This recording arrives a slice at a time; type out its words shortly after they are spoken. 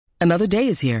Another day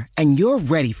is here, and you're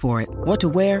ready for it. What to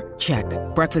wear? Check.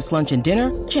 Breakfast, lunch, and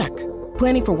dinner? Check.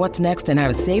 Planning for what's next and how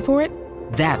to save for it?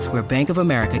 That's where Bank of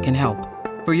America can help.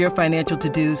 For your financial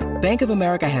to-dos, Bank of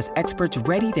America has experts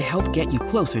ready to help get you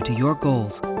closer to your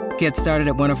goals. Get started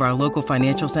at one of our local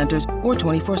financial centers or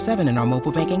 24/7 in our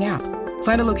mobile banking app.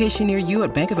 Find a location near you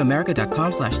at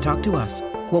bankofamerica.com/talktous.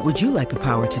 What would you like the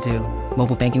power to do?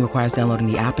 Mobile banking requires downloading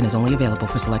the app and is only available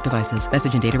for select devices.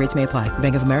 Message and data rates may apply.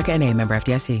 Bank of America N.A., member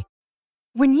FDIC.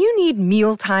 When you need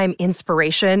mealtime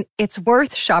inspiration, it's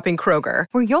worth shopping Kroger,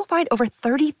 where you'll find over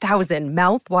 30,000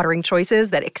 mouth-watering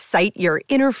choices that excite your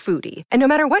inner foodie. And no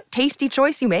matter what tasty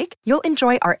choice you make, you'll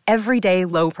enjoy our everyday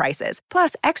low prices,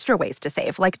 plus extra ways to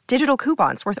save, like digital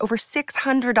coupons worth over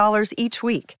 $600 each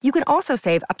week. You can also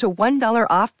save up to $1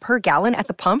 off per gallon at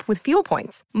the pump with fuel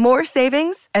points. More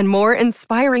savings and more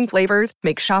inspiring flavors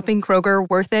make shopping Kroger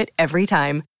worth it every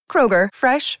time. Kroger,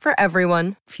 fresh for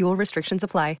everyone. Fuel restrictions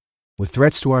apply. With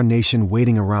threats to our nation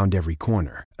waiting around every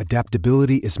corner,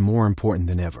 adaptability is more important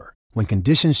than ever. When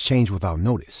conditions change without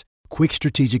notice, quick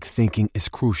strategic thinking is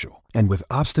crucial. And with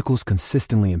obstacles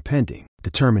consistently impending,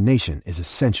 determination is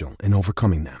essential in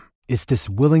overcoming them. It's this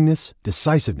willingness,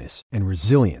 decisiveness, and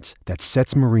resilience that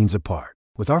sets Marines apart.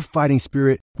 With our fighting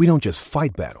spirit, we don't just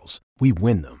fight battles, we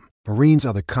win them. Marines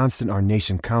are the constant our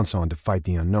nation counts on to fight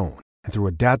the unknown. And through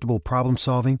adaptable problem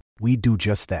solving, we do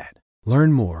just that.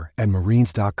 Learn more at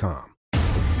marines.com.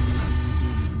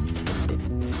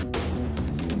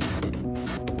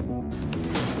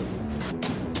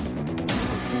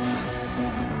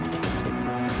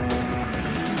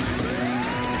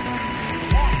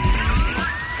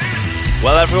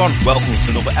 Well, everyone, welcome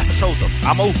to another episode of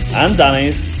Ammo and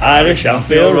Danny's Irish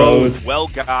Anfield Road. Well,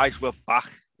 guys, we're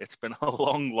back. It's been a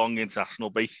long international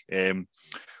break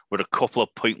with a couple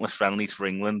of pointless friendlies for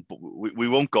England, but we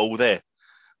won't go there.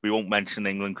 We won't mention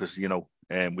England because, we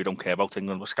don't care about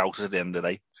England. We're Scousers at the end of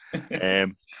the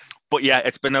day. But yeah,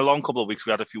 it's been a long couple of weeks.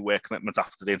 We had a few work commitments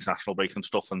after the international break and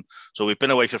stuff. And so we've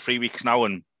been away for 3 weeks now,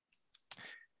 and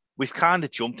we've kind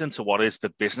of jumped into what is the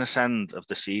business end of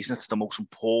the season. It's the most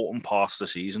important part of the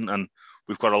season. And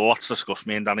we've got a lot to discuss,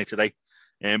 me and Danny, today.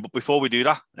 But before we do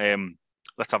that,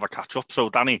 let's have a catch up. So,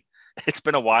 Danny, it's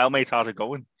been a while, mate. How's it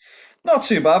going? Not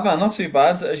too bad, man. Not too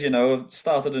bad. As you know, I've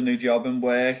started a new job in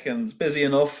work and it's busy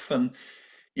enough. And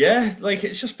yeah,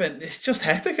 it's just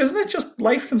hectic, isn't it? Just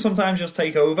life can sometimes just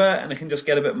take over and it can just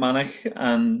get a bit manic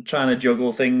and trying to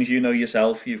juggle things. You know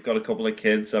yourself, you've got a couple of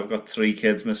kids. I've got 3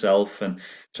 kids myself, and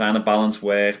trying to balance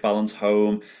work, balance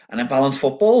home, and then balance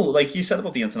football. Like you said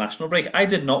about the international break, I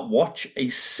did not watch a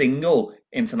single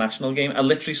international game. I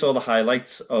literally saw the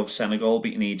highlights of Senegal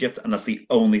beating Egypt, and that's the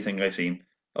only thing I've seen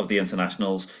of the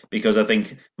internationals, because I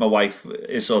think my wife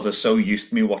is sort of so used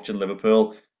to me watching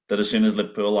Liverpool that as soon as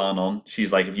Liverpool aren't on,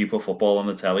 she's like, if you put football on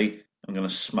the telly, I'm going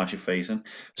to smash your face in.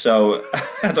 So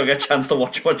I don't get a chance to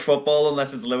watch much football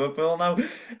unless it's Liverpool now.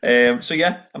 So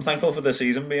yeah, I'm thankful for the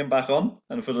season being back on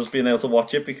and for us being able to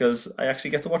watch it, because I actually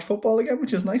get to watch football again,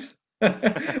 which is nice. What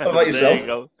about yourself? There you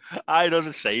go. I know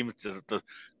the same. It's just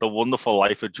the wonderful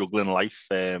life of juggling life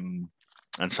and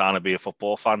trying to be a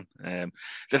football fan.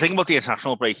 The thing about the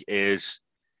international break is,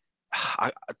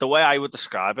 the way I would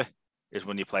describe it is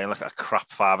when you're playing like a crap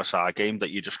 5-a-side game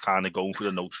that you're just kind of going through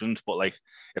the notions. But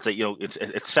it's like,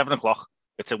 it's 7 o'clock.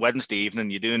 It's a Wednesday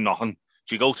evening. You're doing nothing.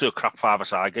 Do you go to a crap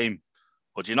 5-a-side game?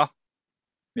 Would you not?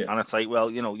 Yeah. And it's like, well,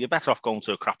 you're better off going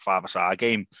to a crap 5-a-side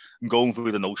game and going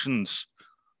through the notions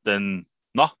than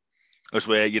not. It's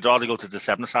where you'd rather go to the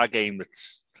 7-a-side game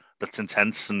that's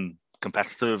intense and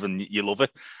competitive and you love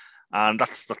it. And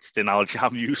that's the analogy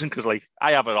I'm using, because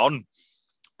I have it on,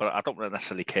 but I don't really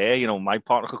necessarily care. My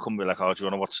partner could come and be like, oh, do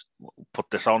you want to put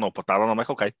this on or put that on? I'm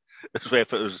like, okay. It's where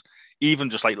if it was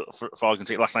even just for argument's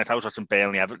sake, last night I was watching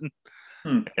Burnley Everton.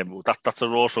 That's a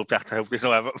raw subject. I hope there's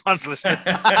no Everton fans listening.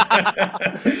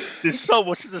 There's so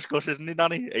much to discuss, isn't there,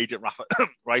 Danny? Agent Rafa.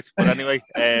 Right, but anyway.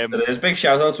 There's big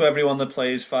shout out to everyone that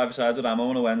plays 5-a-side with Ammo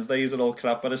on a Wednesday. Is it all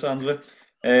crap by the sounds of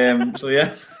it? So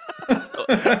yeah.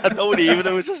 I don't even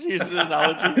know, it's just using an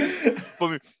analogy.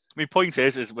 But my point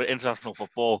is with international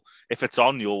football, if it's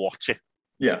on, you'll watch it.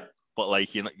 Yeah.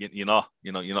 But you're not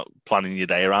planning your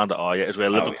day around it, are you? As well,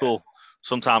 Liverpool. Yeah.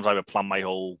 Sometimes I would plan my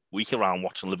whole week around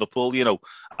watching Liverpool.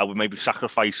 I would maybe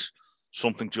sacrifice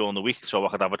something during the week so I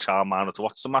could have a childminder to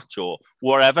watch the match or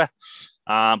whatever.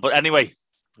 But anyway,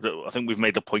 I think we've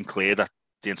made the point clear that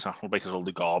the international break is all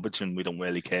the garbage and we don't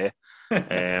really care.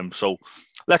 So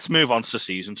let's move on to the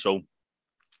season. So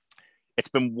it's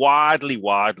been widely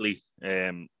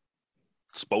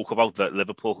spoke about that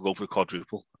Liverpool could go for a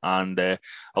quadruple, and a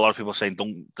lot of people are saying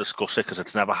don't discuss it because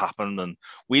it's never happened, and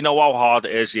we know how hard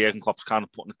it is. Jurgen Klopp's kind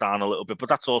of putting it down a little bit, but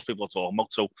that's all people are talking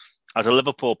about. So, as a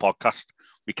Liverpool podcast,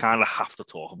 we kind of have to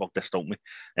talk about this, don't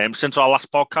we? Since our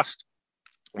last podcast,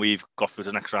 we've got through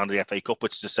the next round of the FA Cup,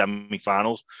 which is the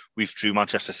semi-finals. We've drew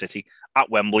Manchester City at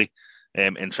Wembley.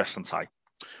 Interesting tie.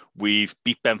 We've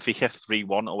beat Benfica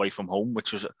 3-1 away from home,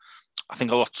 which was, I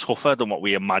think, a lot tougher than what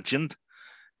we imagined.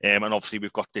 And obviously,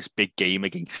 we've got this big game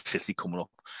against City coming up.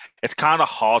 It's kind of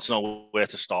hard to know where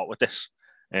to start with this.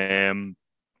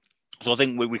 So I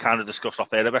think we kind of discussed off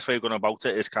there. The best way of going about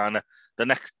it is kind of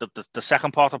the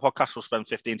second part of the podcast, we'll spend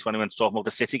 15, 20 minutes talking about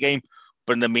the City game.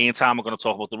 But in the meantime, we're going to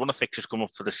talk about the run of fixtures coming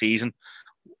up for the season,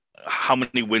 how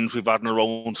many wins we've had in a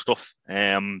row and stuff,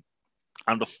 and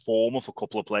the form of a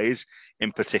couple of players,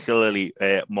 in particularly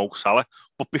Mo Salah.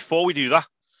 But before we do that,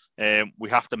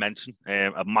 we have to mention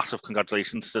a massive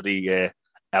congratulations to the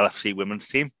LFC women's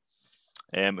team,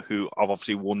 who have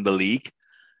obviously won the league.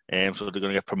 So they're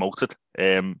going to get promoted.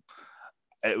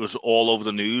 It was all over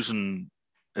the news, and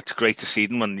it's great to see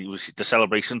them when the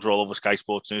celebrations were all over Sky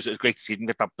Sports News. It was great to see them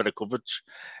get that bit of coverage.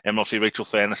 Obviously, Rachel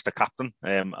Furness, the captain,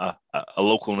 a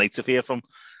local native here from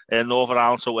Northern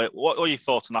Ireland. So what are your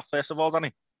thoughts on that, first of all,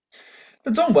 Danny?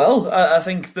 They've done well. I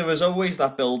think there was always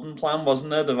that building plan,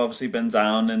 wasn't there? They've obviously been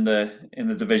down in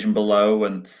the division below,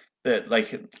 and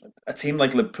like a team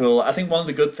like Liverpool. I think one of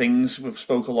the good things, we've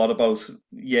spoke a lot about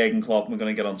Jurgen Klopp, and we're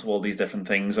going to get onto all these different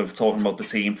things of talking about the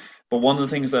team. But one of the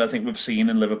things that I think we've seen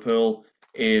in Liverpool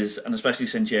is, and especially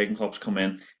since Jurgen Klopp's come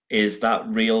in, is that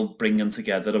real bringing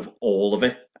together of all of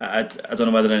it. I don't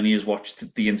know whether any of you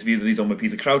watched the interview that he's done with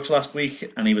Peter Crouch last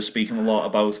week, and he was speaking a lot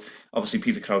about, obviously,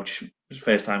 Peter Crouch was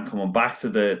first time coming back to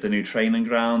the new training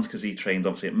grounds, because he trained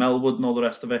obviously at Melwood and all the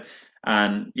rest of it.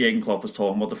 And Jurgen Klopp was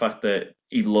talking about the fact that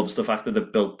he loves the fact that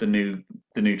they've built the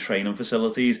new training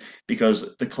facilities,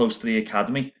 because they're close to the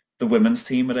academy. The women's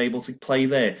team are able to play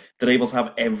there. They're able to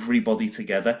have everybody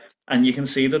together. And you can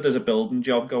see that there's a building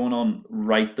job going on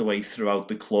right the way throughout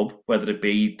the club, whether it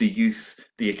be the youth,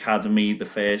 the academy, the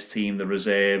first team, the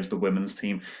reserves, the women's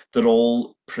team. They're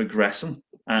all progressing.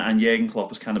 And Jurgen Klopp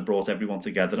has kind of brought everyone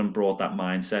together and brought that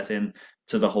mindset in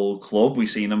to the whole club. We've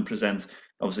seen him present,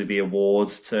 obviously, the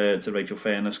awards to Rachel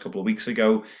Furness a couple of weeks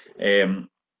ago.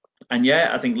 And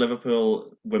yeah, I think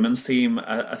Liverpool women's team,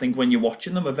 I think when you're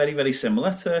watching them, are very, very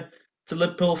similar to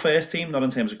Liverpool first team, not in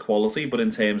terms of quality, but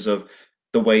in terms of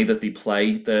the way that they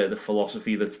play, the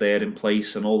philosophy that's there in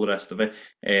place and all the rest of it.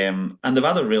 And they've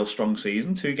had a real strong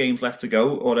season, 2 games left to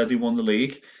go, already won the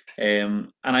league.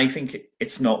 And I think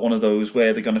it's not one of those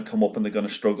where they're going to come up and they're going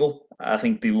to struggle. I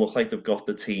think they look like they've got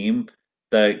the team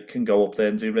that can go up there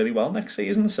and do really well next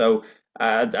season. So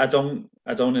I don't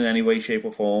in any way, shape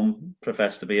or form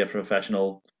profess to be a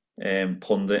professional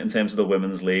pundit in terms of the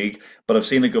women's league, but I've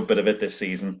seen a good bit of it this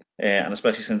season, and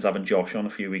especially since having Josh on a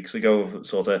few weeks ago, I've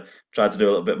sort of tried to do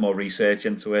a little bit more research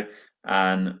into it.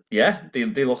 And yeah, they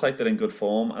look like they're in good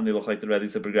form, and they look like they're ready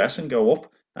to progress and go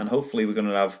up. And hopefully we're going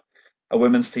to have a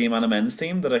women's team and a men's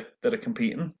team that are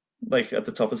competing like at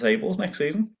the top of tables next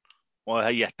season. Well,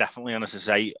 yeah, definitely. And as I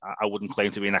say, I wouldn't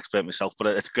claim to be an expert myself, but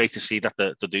it's great to see that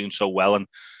they're doing so well. And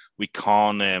we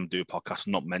can't do a podcast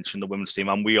and not mention the women's team.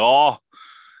 And we are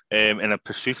in a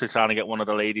pursuit of trying to get one of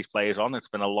the ladies players on. It's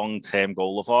been a long-term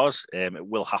goal of ours. It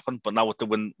will happen. But now with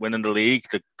the winning the league,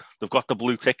 they've got the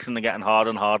blue ticks and they're getting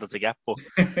harder and harder to get. But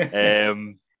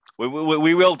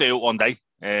we will do it one day.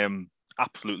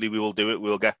 Absolutely, we will do it.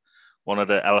 We'll get one of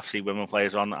the LFC women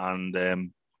players on,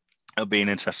 and it'll be an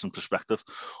interesting perspective.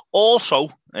 Also,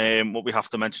 what we have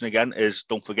to mention again is,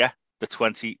 don't forget, the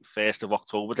 21st of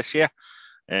October this year,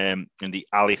 in the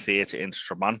Ali Theatre in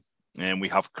Strabane. And we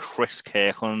have Chris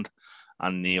Kirkland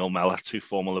and Neil Mellor, 2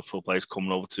 former Liverpool players,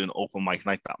 coming over to an open mic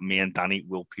night that me and Danny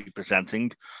will be presenting.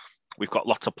 We've got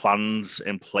lots of plans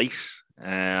in place.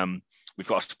 We've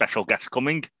got a special guest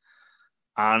coming.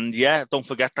 And yeah, don't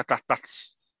forget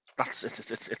that's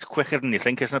it's quicker than you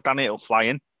think, isn't it, Danny? It'll fly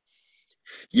in.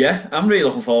 Yeah, I'm really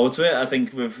looking forward to it. I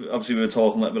think we were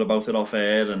talking a little bit about it off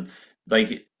air, and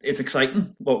like, it's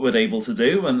exciting what we're able to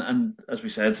do. And as we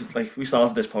said, like, we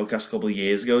started this podcast a couple of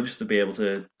years ago just to be able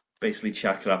to basically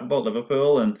chat crap about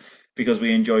Liverpool, and because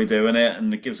we enjoy doing it,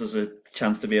 and it gives us a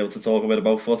chance to be able to talk a bit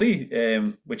about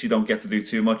footy, which you don't get to do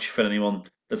too much. For anyone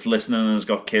that's listening and has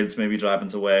got kids maybe driving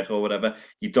to work or whatever,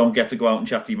 you don't get to go out and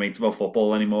chat to your mates about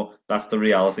football anymore. That's the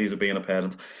realities of being a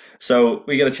parent. So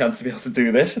we get a chance to be able to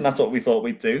do this, and that's what we thought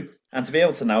we'd do. And to be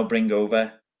able to now bring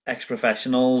over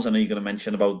ex-professionals, I know you're going to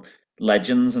mention about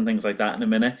legends and things like that in a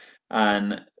minute,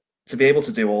 and to be able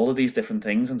to do all of these different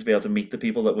things and to be able to meet the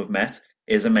people that we've met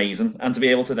is amazing. And to be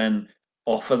able to then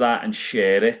offer that and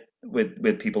share it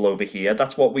with people over here.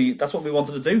 That's what we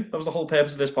wanted to do. That was the whole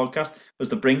purpose of this podcast, was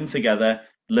to bring together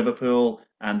Liverpool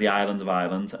and the island of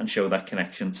Ireland and show that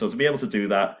connection. So to be able to do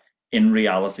that in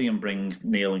reality and bring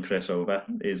Neil and Chris over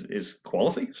is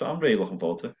quality. So I'm really looking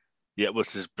forward to it. Yeah,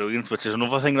 which is brilliant. Which is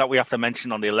another thing that we have to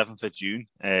mention on the 11th of June.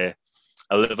 A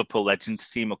Liverpool Legends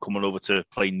team are coming over to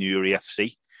play Newry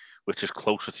FC, which is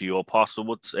closer to your part of the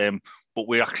woods. But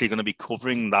we're actually going to be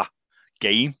covering that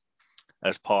game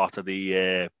as part of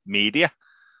the media.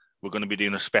 We're going to be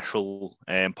doing a special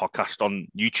podcast on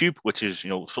YouTube, which is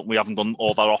something we haven't done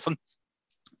all that often.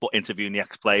 But interviewing the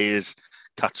ex-players,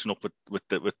 catching up with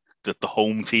the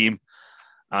home team,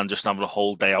 and just having a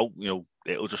whole day out.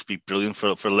 It'll just be brilliant for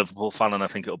a Liverpool fan, and I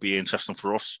think it'll be interesting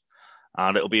for us.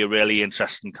 And it'll be a really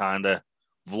interesting kind of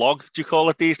vlog. Do you call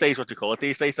it these days? What do you call it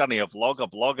these days, Danny? A vlog, a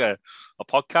blog, a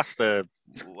podcast?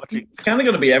 It's kind of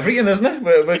going to be everything, isn't it?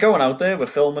 We're going out there, we're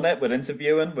filming it, we're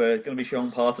interviewing, we're going to be showing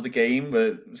part of the game.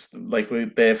 We're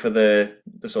there for the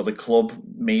sort of club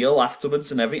meal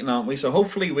afterwards and everything, aren't we? So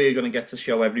hopefully we're going to get to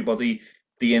show everybody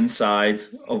the inside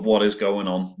of what is going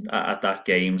on at that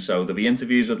game. So there'll be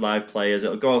interviews with live players.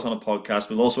 It'll go out on a podcast.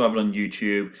 We'll also have it on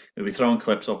YouTube. We'll be throwing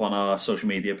clips up on our social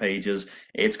media pages.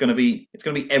 It's going to be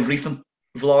everything.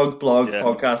 Vlog, blog,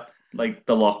 podcast, like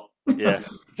the lot. Yeah,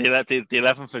 the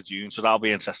 11th of June, so that'll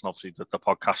be interesting. Obviously, the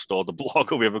podcast or the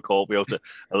blog, or whatever we call it,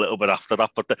 a little bit after that.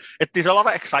 But there's a lot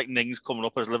of exciting things coming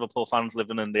up as Liverpool fans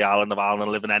living in the island of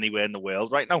Ireland, living anywhere in the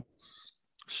world right now.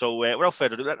 So without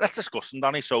further ado, let's discuss them,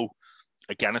 Danny. So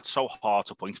again, it's so hard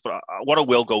to point, but what I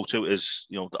will go to is,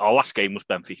 our last game was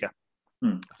Benfica.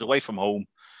 It's away from home,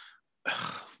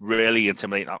 really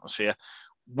intimidating atmosphere.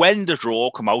 When the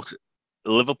draw come out,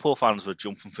 Liverpool fans were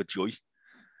jumping for joy.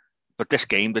 But this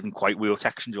game didn't quite. We were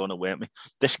texting during it, weren't we?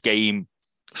 This game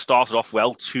started off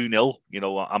well, 2-0,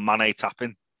 a Mane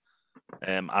tapping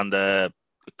and a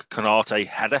Konate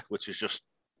header, which is just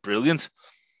brilliant.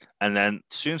 And then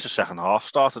as soon as the second half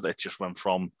started, it just went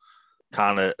from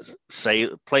kind of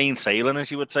plain sailing, as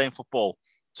you would say in football,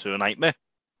 to a nightmare.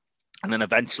 And then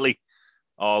eventually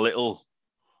our little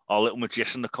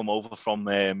magician to come over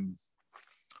from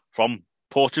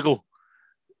Portugal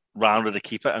rounded the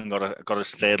keeper and got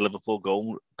his third Liverpool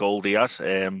goal Diaz.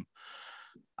 And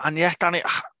yeah, Danny,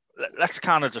 let's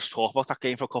kind of just talk about that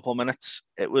game for a couple of minutes.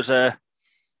 It was I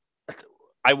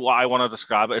want to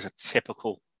describe it as a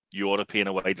typical European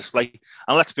away display.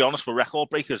 And let's be honest, we're record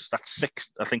breakers. That's 6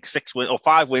 wins or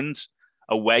 5 wins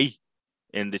away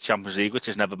in the Champions League, which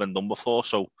has never been done before.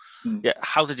 So yeah,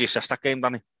 how did you assess that game,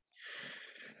 Danny?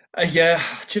 Yeah,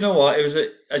 do you know what? It was,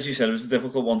 as you said, it was a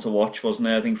difficult one to watch, wasn't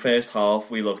it? I think first half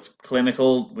we looked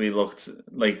clinical. We looked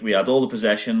like we had all the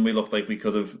possession. We looked like we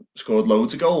could have scored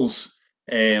loads of goals.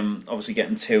 Obviously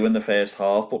getting 2 in the first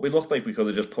half, but we looked like we could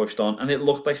have just pushed on, and it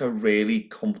looked like a really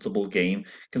comfortable game,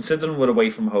 considering we're away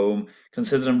from home,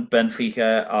 considering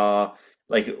Benfica are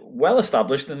like well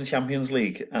established in the Champions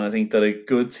League, and I think they're a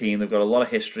good team. They've got a lot of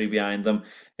history behind them.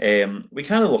 We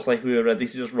kind of looked like we were ready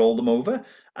to just roll them over,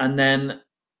 and then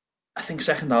I think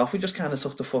second half we just kind of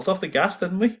took the foot off the gas,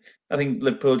 didn't we? I think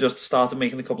Liverpool just started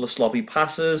making a couple of sloppy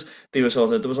passes. There was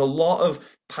a lot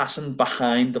of passing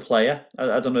behind the player.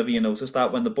 I don't know if you noticed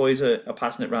that when the boys are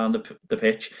passing it around the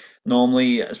pitch.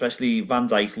 Normally, especially Van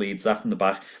Dijk leads that from the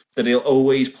back, that he'll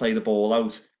always play the ball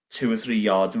out 2 or 3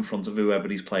 yards in front of whoever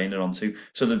he's playing it onto,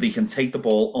 so that they can take the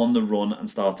ball on the run and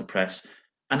start to press.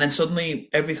 And then suddenly,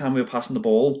 every time we were passing the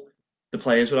ball, the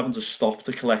players were having to stop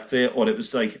to collect it, or it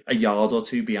was like a yard or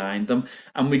 2 behind them.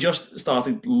 And we just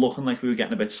started looking like we were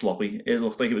getting a bit sloppy. It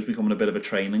looked like it was becoming a bit of a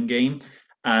training game.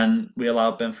 And we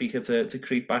allowed Benfica to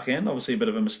creep back in. Obviously, a bit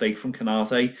of a mistake from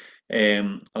Konate.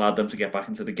 Allowed them to get back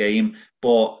into the game.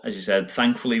 But, as you said,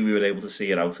 thankfully we were able to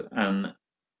see it out. And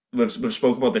we've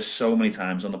spoken about this so many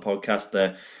times on the podcast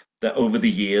that over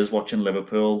the years, watching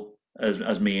Liverpool,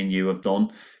 as me and you have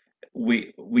done,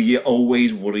 we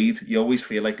always worried. You always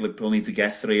feel like Liverpool need to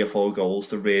get 3 or 4 goals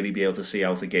to really be able to see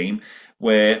out a game.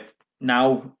 Where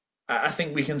now I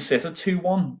think we can sit at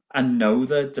 2-1 and know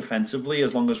that defensively,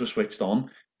 as long as we're switched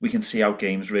on, we can see out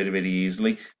games really, really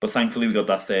easily. But thankfully we got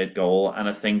that 3rd goal, and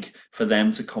I think for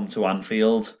them to come to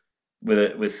Anfield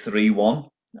with 3-1,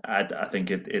 I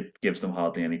think it gives them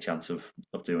hardly any chance of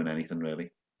doing anything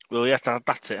really. Well, yeah,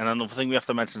 that's it. And another thing we have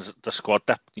to mention is the squad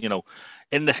depth.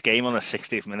 In this game on the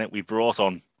 60th minute, we brought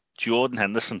on Jordan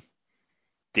Henderson,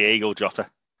 Diego Jota,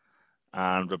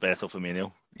 and Roberto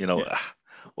Firmino.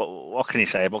 What can you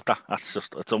say about that?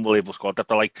 It's unbelievable squad depth.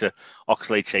 The likes of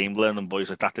Oxlade-Chamberlain and boys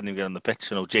like that didn't even get on the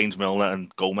pitch. James Milner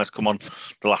and Gomez come on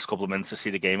the last couple of minutes to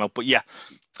see the game out. But yeah,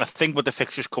 I think with the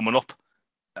fixtures coming up,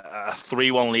 a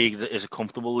 3-1 lead is a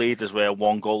comfortable lead, is where a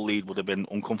 1-goal lead would have been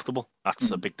uncomfortable.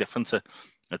 That's a big difference at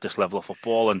this level of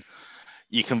football. And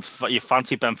you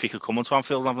fancy Benfica coming to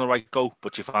Anfield and having the right go,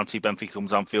 but you fancy Benfica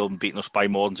comes to Anfield and beating us by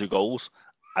more than 2 goals.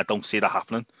 I don't see that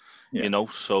happening,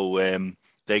 So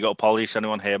they got apologies.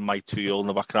 Anyone hear my 2-year-old in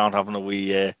the background having a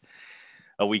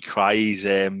wee cry?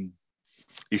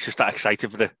 He's just that excited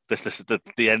for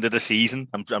the end of the season.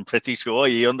 I'm pretty sure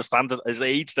he understands at his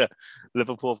age that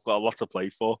Liverpool have got a lot to play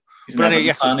for. He's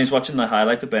he's watching the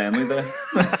highlight of Burnley there.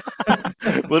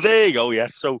 Well, there you go. Yeah.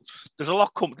 So there's a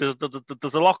lot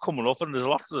there's a lot coming up, and there's a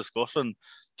lot to discuss. And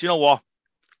do you know what?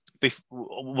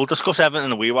 We'll discuss Everton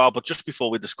in a wee while, but just before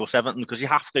we discuss Everton, because you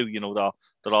have to,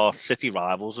 there are City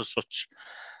rivals as such.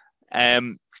 A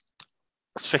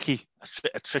tricky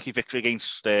victory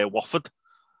against Watford.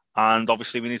 And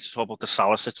obviously, we need to talk about the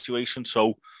Salah situation.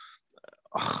 So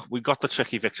we got the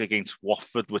tricky victory against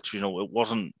Watford, which, it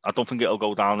wasn't. I don't think it'll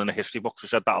go down in the history books. We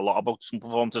said that a lot about some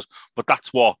performances, but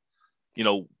that's what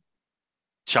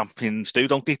champions do,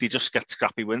 don't they? They just get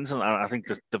scrappy wins, and I think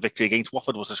the victory against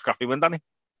Watford was a scrappy win, Danny.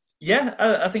 Yeah,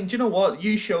 I think. Do you know what?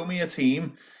 You show me a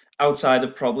team outside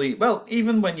of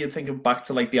even when you think back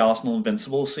to like the Arsenal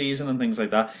Invincible season and things like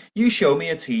that, you show me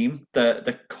a team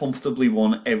that comfortably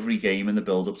won every game in the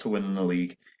build-up to winning the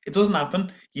league. It doesn't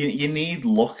happen. You need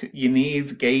luck. You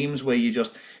need games where you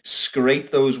just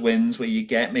scrape those wins, where you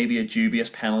get maybe a dubious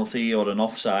penalty or an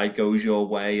offside goes your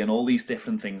way, and all these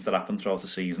different things that happen throughout the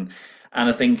season. And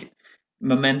I think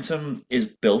momentum is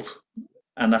built.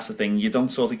 And that's the thing. You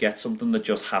don't sort of get something that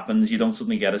just happens. You don't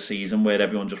suddenly get a season where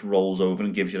everyone just rolls over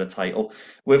and gives you the title.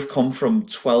 We've come from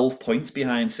 12 points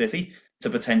behind City to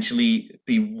potentially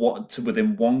be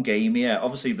within 1 game here.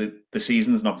 Obviously, the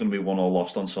season's not going to be won or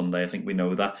lost on Sunday. I think we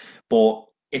know that. But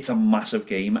it's a massive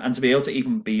game. And to be able to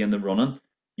even be in the running,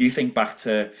 you think back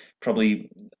to probably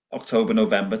October,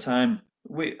 November time.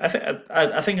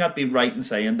 I think I'd be right in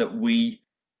saying that we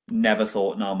never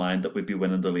thought in our mind that we'd be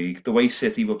winning the league. The way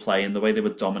City were playing, the way they were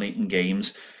dominating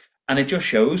games, and it just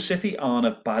shows City aren't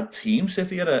a bad team.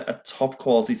 City are a top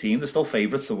quality team. They're still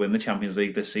favourites to win the Champions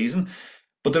League this season.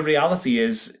 But the reality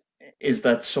is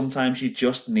that sometimes you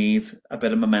just need a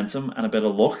bit of momentum and a bit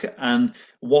of luck. And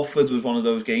Watford was one of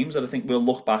those games that I think we'll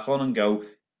look back on and go,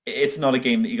 it's not a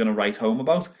game that you're going to write home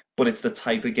about, but it's the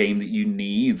type of game that you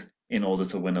need in order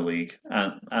to win a league.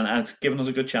 And it's given us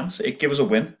a good chance. It gives us a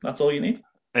win. That's all you need.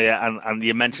 Yeah, and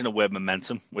you mentioned the word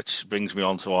momentum, which brings me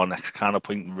on to our next kind of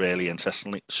point really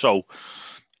interestingly. So,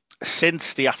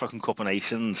 since the African Cup of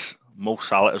Nations, Mo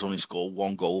Salah has only scored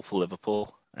 1 goal for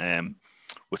Liverpool,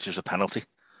 which is a penalty.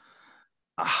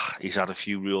 He's had a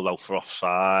few ruled out for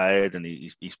offside, and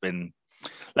he's been,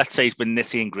 let's say he's been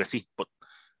nitty and gritty, but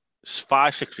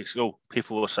 5-6 weeks ago,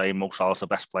 people were saying Mo Salah's the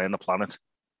best player on the planet,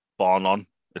 bar none.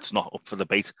 It's not up for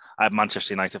debate. I have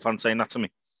Manchester United fans saying that to me.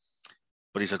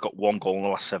 But he's got 1 goal in the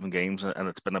last 7 games, and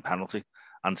it's been a penalty.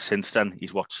 And since then,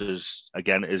 he's watched his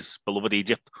beloved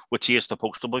Egypt, which he is the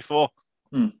poster boy for,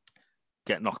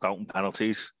 get knocked out in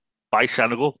penalties by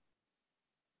Senegal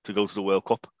to go to the World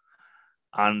Cup.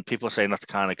 And people are saying that's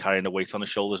kind of carrying the weight on his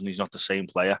shoulders, and he's not the same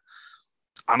player.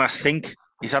 And I think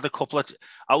he's had a couple of.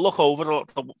 I'll look over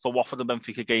the Watford and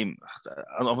Benfica game.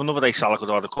 Another day, Salah could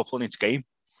have had a couple in each game.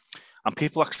 And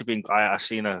people actually been. I've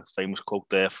seen a famous quote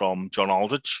there from John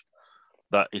Aldridge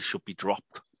that he should be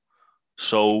dropped.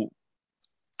 So,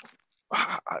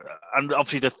 and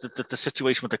obviously the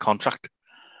situation with the contract.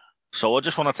 So I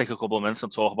just want to take a couple of minutes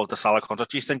and talk about the Salah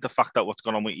contract. Do you think the fact that what's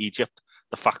going on with Egypt,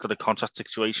 the fact of the contract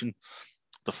situation,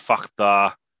 the fact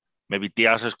that maybe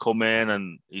Diaz has come in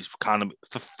and he's kind of,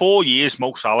 for 4 years,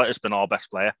 Mo Salah has been our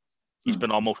best player. He's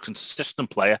been our most consistent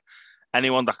player.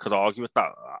 Anyone that could argue with that,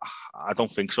 I don't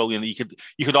think so. You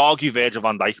could argue Virgil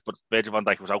van Dijk, but Virgil van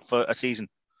Dijk was out for a season.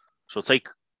 So take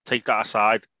that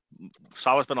aside.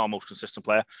 Salah's been our most consistent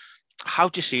player. How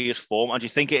do you see his form? And do you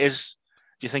think it is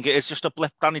just a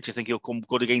blip, Danny? Do you think he'll come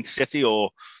good against City,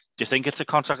 or do you think it's a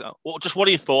contract? Just what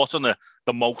are your thoughts on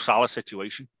the Mo Salah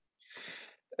situation?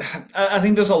 I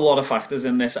think there's a lot of factors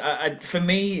in this. For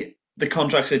me, the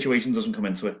contract situation doesn't come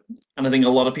into it. And I think a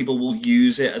lot of people will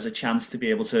use it as a chance to be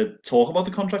able to talk about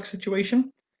the contract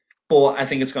situation. But I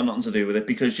think it's got nothing to do with it,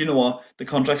 because you know what? The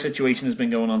contract situation has been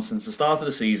going on since the start of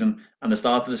the season, and the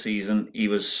start of the season, he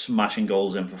was smashing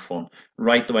goals in for fun,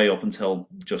 right the way up until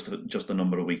just a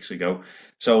number of weeks ago.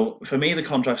 So for me, the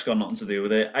contract's got nothing to do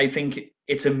with it. I think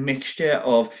it's a mixture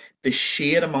of the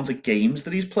sheer amount of games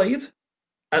that he's played.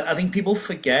 I think people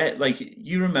forget, like,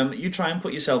 you try and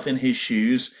put yourself in his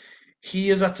shoes. He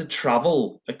has had to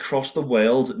travel across the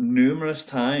world numerous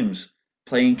times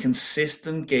playing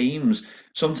consistent games.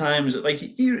 Sometimes, like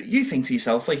you think to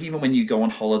yourself, like even when you go on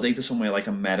holiday to somewhere like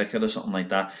America or something like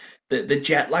that, the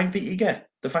jet lag that you get,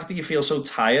 the fact that you feel so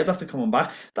tired after coming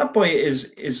back, that boy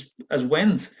has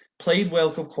went, played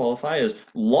World Cup qualifiers,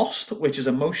 lost, which is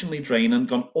emotionally draining,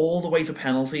 gone all the way to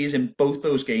penalties in both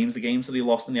those games, the games that he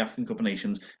lost in the African Cup of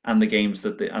Nations and the game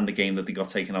that they got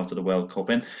taken out of the World Cup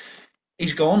in.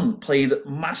 He's gone, played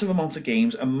massive amounts of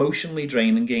games, emotionally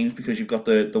draining games because you've got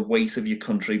the weight of your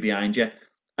country behind you,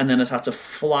 and then has had to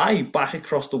fly back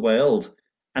across the world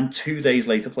and 2 days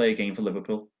later play a game for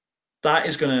Liverpool. That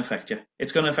is going to affect you.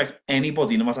 It's going to affect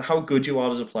anybody, no matter how good you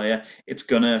are as a player. It's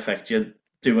going to affect you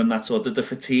doing that sort of the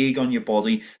fatigue on your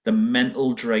body, the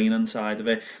mental drain inside of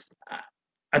it.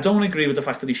 I don't agree with the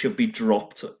fact that he should be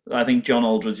dropped. I think John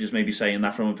Aldridge is maybe saying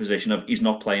that from a position of he's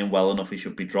not playing well enough, he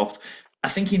should be dropped. I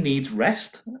think he needs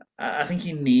rest. I think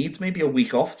he needs maybe a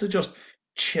week off to just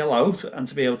chill out and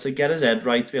to be able to get his head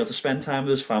right, to be able to spend time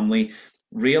with his family,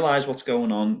 realise what's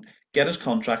going on, get his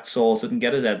contract sorted and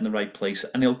get his head in the right place,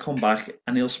 and he'll come back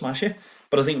and he'll smash it.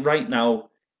 But I think right now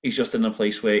he's just in a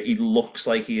place where he looks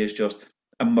like he is just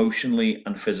emotionally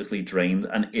and physically drained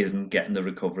and isn't getting the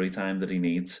recovery time that he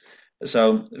needs.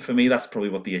 So for me, that's probably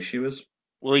what the issue is.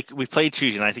 Well, we played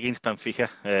Tuesday night against Benfica.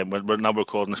 We're now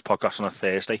recording this podcast on a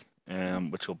Thursday,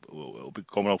 which will be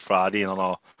coming out Friday and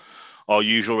on our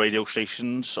usual radio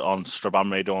stations on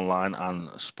Strabane Radio Online and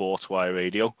Sportswire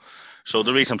Radio. So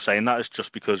the reason I'm saying that is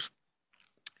just because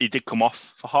he did come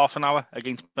off for half an hour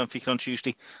against Benfica on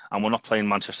Tuesday, and we're not playing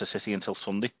Manchester City until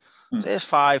Sunday. So there's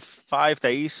 5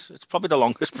 days. It's probably the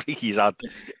longest break he's had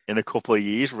in a couple of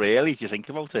years, really, if you think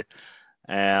about it.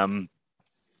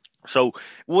 So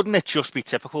wouldn't it just be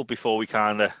typical before we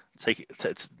kind of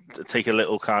take a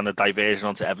little kind of diversion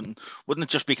onto Everton? Wouldn't it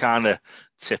just be kind of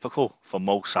typical for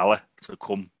Mo Salah to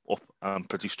come up and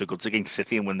produce the goods against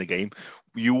City and win the game?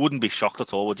 You wouldn't be shocked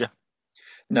at all, would you?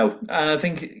 No, and I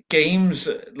think games,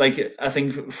 I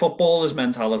think footballers'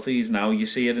 mentalities now, you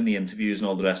see it in the interviews and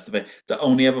all the rest of it, they're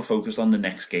only ever focused on the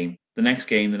next game. The next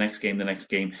game, the next game, the next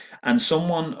game. And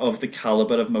someone of the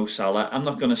calibre of Mo Salah, I'm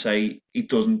not going to say he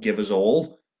doesn't give us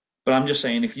all, but I'm just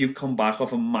saying if you've come back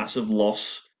off a massive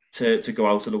loss to go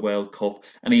out of the World Cup,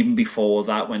 and even before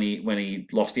that when he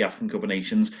lost the African Cup of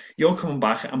Nations, you're coming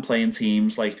back and playing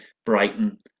teams like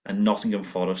Brighton and Nottingham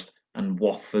Forest and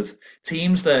Watford,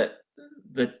 teams that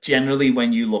generally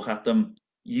when you look at them,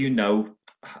 you know,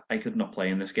 I could not play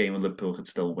in this game and Liverpool could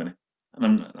still win it.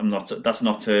 And I'm not. That's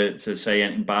not to say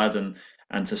anything bad and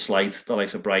to slight the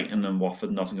likes of Brighton and Watford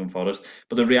and Nottingham Forest.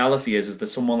 But the reality is that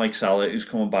someone like Salah, who's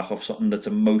coming back off something that's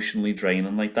emotionally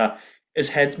draining like that, his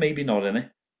head's maybe not in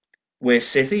it. Where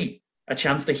City, a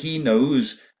chance that he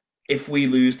knows if we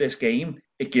lose this game,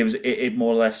 it gives it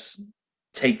more or less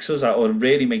takes us out, or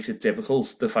really makes it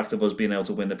difficult, the fact of us being able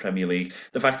to win the Premier League,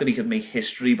 the fact that he could make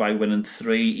history by winning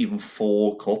 3, even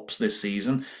 4 cups this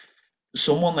season.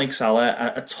 Someone like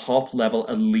Salah, a top level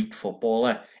elite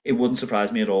footballer, it wouldn't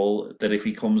surprise me at all that if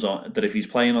he's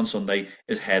playing on Sunday,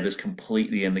 his head is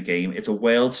completely in the game. It's a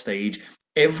world stage.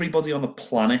 Everybody on the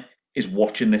planet is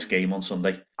watching this game on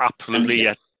Sunday. Absolutely,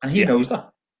 and he knows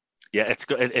that. Yeah,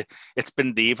 it's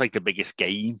been the biggest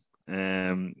game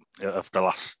of the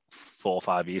last 4 or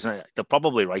 5 years. They're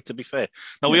probably right, to be fair.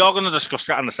 Now, we are going to discuss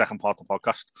that in the second part of the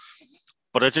podcast,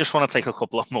 but I just want to take a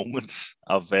couple of moments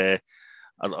of, I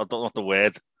don't know what the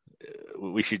word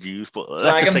we should use, but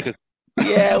let's just take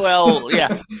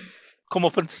come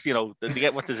up and, they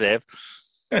get what they deserve.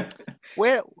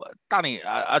 Where, Danny,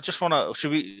 I just want to,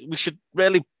 we should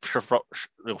really throw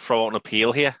out an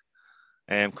appeal here,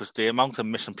 because the amount of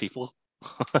missing people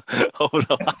over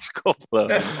the last couple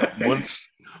of months.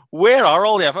 Where are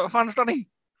all the Everton fans, Danny?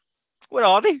 Where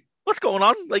are they? What's going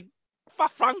on? Like,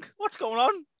 Fat Frank, what's going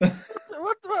on?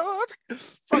 what?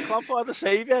 Frank Lampard, the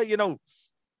saviour,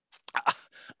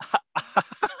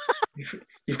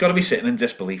 You've got to be sitting in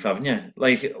disbelief, haven't you?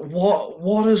 Like,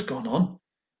 what has gone on?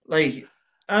 Like,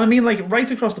 and I mean, like, right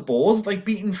across the board, like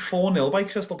beaten 4-0 by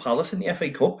Crystal Palace in the FA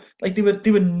Cup. Like,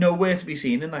 they were nowhere to be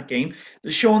seen in that game.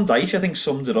 Sean Dyche, I think,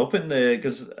 summed it up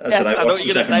because I watched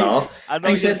the second half. I know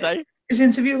what you're saying. His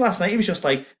interview last night, he was just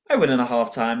like, I went in at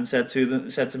half time and said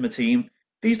to my team,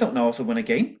 these don't know how to win a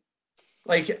game.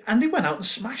 Like, and they went out and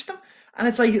smashed them. And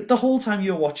it's like the whole time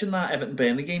you were watching that Everton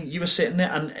Burnley game, you were sitting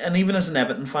there, and even as an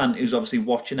Everton fan who's obviously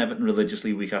watching Everton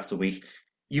religiously week after week,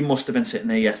 you must have been sitting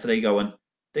there yesterday going,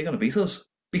 they're going to beat us.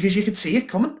 Because you could see it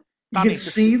coming. You could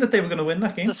see that they were going to win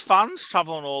that game. There's fans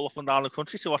travelling all up and down the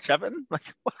country to watch Everton.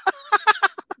 Like,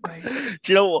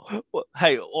 do you know what?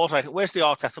 Hey, also, where's the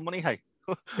Arteta money? Hey,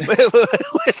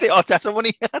 Where's the Arteta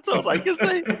money? That's all I can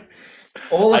say.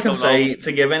 All I can say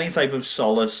to give any type of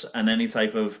solace and any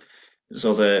type of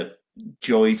sort of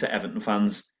joy to Everton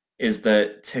fans is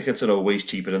that tickets are always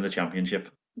cheaper in the Championship.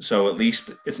 So at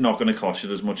least it's not going to cost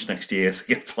you as much next year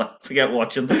to get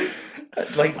watching.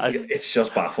 Like, it's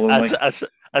just baffling.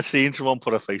 I've seen someone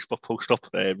put a Facebook post up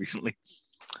recently,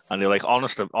 and they're like,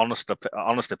 honest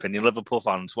opinion, Liverpool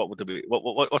fans, what would they be?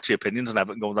 What's your opinions on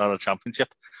Everton going down the Championship?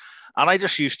 And I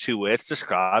just used 2 words to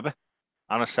describe it,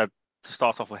 and I said, to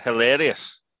start off with,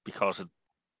 hilarious because of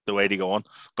the way they go on,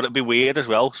 but it'd be weird as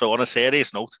well. So on a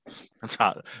serious note,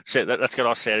 let's get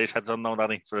our serious heads on now,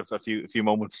 Danny, for a few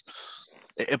moments.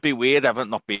 It'd be weird Everton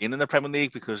not being in the Premier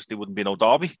League because there wouldn't be no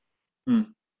derby.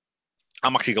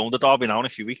 I'm actually going to Derby now in a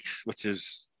few weeks, which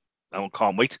is, I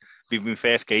can't wait. It'll be my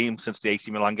first game since the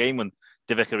AC Milan game when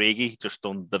Divock Origi just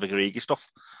done Divock Origi stuff.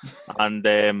 And,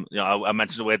 I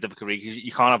mentioned the word Divock Origi.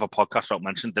 You can't have a podcast without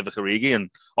mentioning Divock Origi.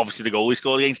 And obviously the goal he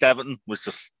scored against Everton was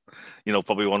just,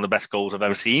 probably one of the best goals I've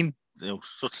ever seen.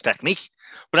 Such technique.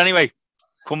 But anyway,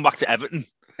 come back to Everton.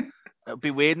 It'd be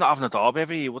weird not having a derby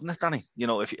every year, wouldn't it, Danny?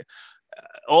 If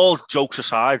all jokes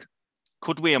aside,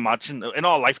 could we imagine in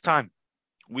our lifetime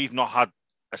we've not had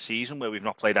a season where we've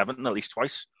not played Everton at least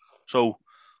twice? So,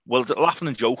 well, laughing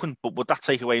and joking, but would that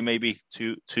take away maybe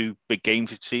two big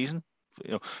games each season?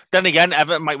 Then again,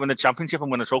 Everton might win the Championship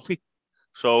and win a trophy.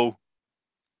 So,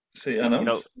 see, I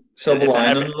know, silver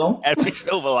lining and all. Every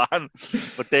silver line.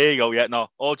 But there you go. Yeah, no.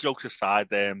 All jokes aside,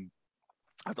 I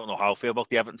don't know how I feel about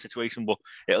the Everton situation, but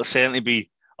it'll certainly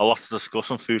be a lot to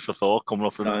discuss and food for thought coming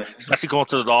up. Especially going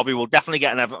to the derby, we'll definitely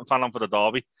get an Everton fan on for the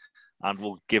derby, and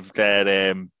we'll give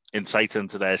their insight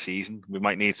into their season. We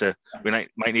might need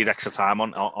extra time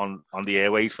on the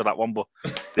airways for that one, but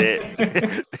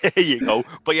there you go.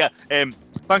 But yeah,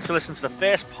 thanks for listening to the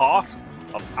first part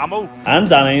of Ammo and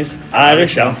Danny's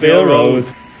Irish Anfield Road.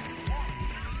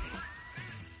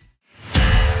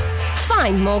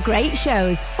 Find more great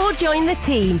shows or join the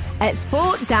team at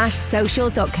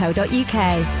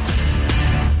sport-social.co.uk.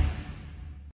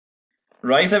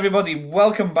 Right, everybody,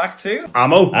 welcome back to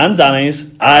Ammo and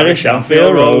Danny's Irish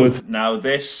Anfield Road. Now,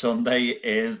 this Sunday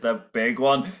is the big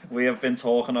one. We have been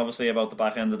talking, obviously, about the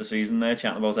back end of the season there,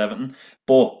 chatting about Everton,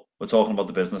 but we're talking about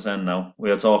the business end now.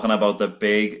 We are talking about the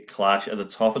big clash at the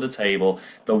top of the table.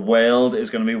 The world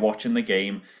is going to be watching the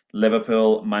game.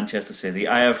 Liverpool, Manchester City.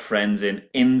 I have friends in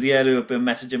India who have been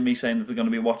messaging me saying that they're going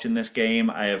to be watching this game.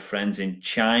 I have friends in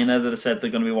China that have said they're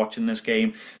going to be watching this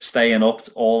game, staying up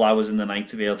all hours in the night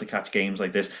to be able to catch games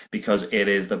like this because it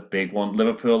is the big one.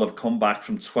 Liverpool have come back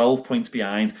from 12 points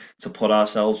behind to put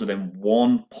ourselves within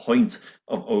 1 point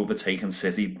of overtaking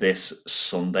City this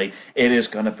Sunday. It is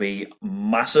going to be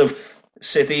massive.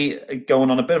 City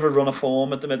going on a bit of a run of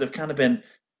form at the minute. They've kind of been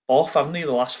off, haven't they?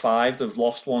 The last 5, they've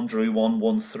lost 1, drew 1,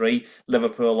 won 3.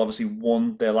 Liverpool obviously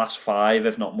won their last 5,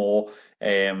 if not more.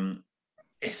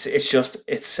 It's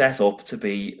set up to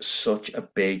be such a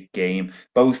big game.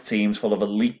 Both teams full of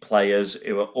elite players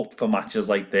who are up for matches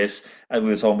like this. As we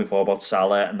were talking before about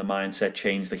Salah and the mindset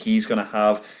change that he's going to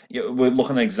have. We're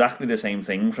looking at exactly the same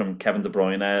thing from Kevin De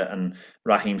Bruyne and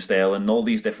Raheem Sterling and all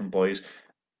these different boys.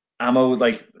 Ammo,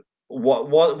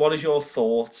 What is your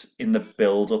thoughts in the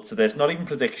build up to this? Not even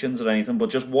predictions or anything, but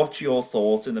just what's your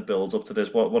thoughts in the build up to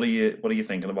this? What are you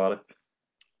thinking about it?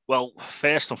 Well,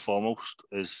 first and foremost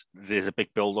is there's a big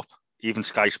build up. Even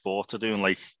Sky Sports are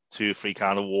doing 2 or 3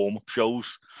 kind of warm up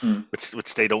shows,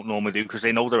 which they don't normally do because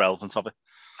they know the relevance of it.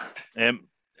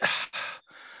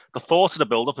 The thought of the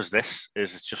build up is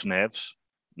it's just nerves,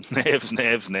 nerves,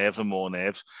 and more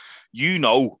nerves. You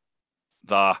know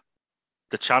that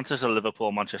the chances of Liverpool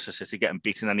or Manchester City getting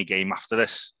beaten any game after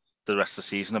this, the rest of the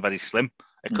season, are very slim.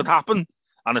 It could happen,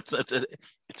 and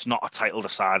it's not a title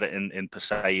decider in per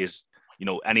se. Is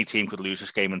any team could lose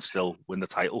this game and still win the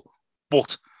title,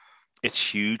 but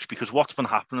it's huge because what's been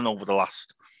happening over the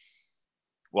last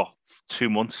 2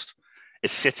 months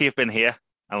is City have been here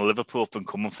and Liverpool have been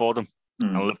coming for them,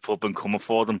 and Liverpool have been coming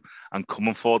for them and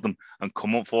coming for them and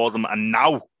coming for them, and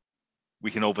now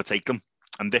we can overtake them,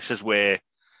 and this is where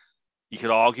you could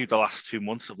argue the last 2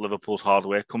 months of Liverpool's hard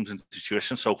work comes into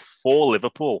fruition. So for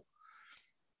Liverpool,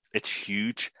 it's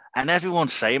huge. And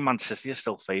everyone's saying Man City are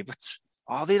still favourites.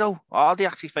 Are they though? Are they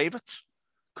actually favourites?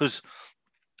 Because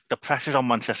the pressure's on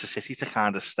Manchester City to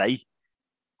kind of stay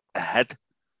ahead.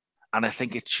 And I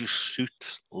think it just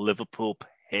suits Liverpool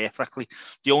perfectly.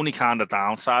 The only kind of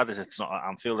downside is it's not at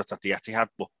Anfield, it's at the Etihad.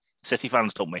 But City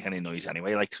fans don't make any noise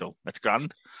anyway, so it's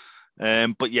grand.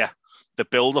 But yeah, the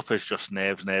build-up is just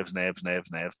nerves.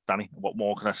 Danny, what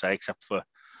more can I say except for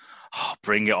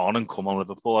bring it on and come on,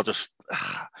 Liverpool?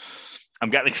 I'm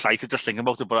getting excited just thinking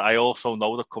about it, but I also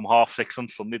know that come 6:30 on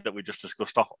Sunday that we just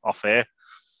discussed off air,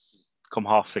 come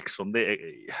 6:30 Sunday,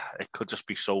 it could just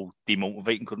be so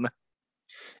demotivating, couldn't it?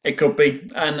 It could be.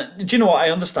 And do you know what? I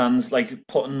understand, like,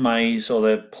 putting my sort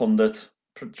of pundit,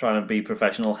 trying to be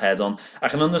professional head on. I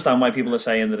can understand why people are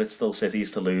saying that it's still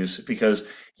City's to lose, because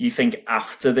you think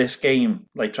after this game,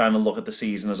 like trying to look at the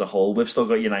season as a whole, we've still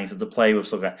got United to play, we've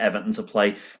still got Everton to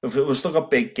play, we've still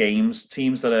got big games,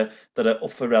 teams that are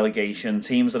up for relegation,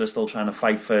 teams that are still trying to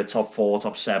fight for top 4,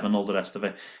 top 7, all the rest of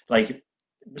it. Like,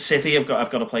 City have got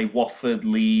to play Watford,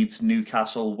 Leeds,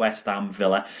 Newcastle, West Ham,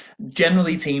 Villa.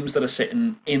 Generally teams that are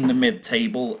sitting in the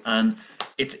mid-table, and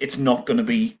it's not going to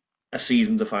be a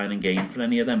season-defining game for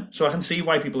any of them. So I can see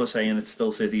why people are saying it's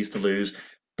still City's to lose.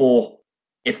 But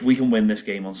if we can win this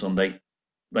game on Sunday,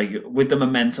 like with the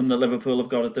momentum that Liverpool have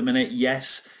got at the minute,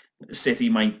 yes, City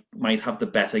might have the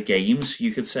better games,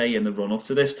 you could say, in the run-up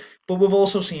to this. But we've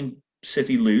also seen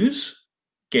City lose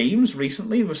games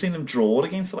recently. We've seen them draw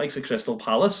against the likes of Crystal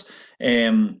Palace,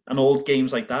 and old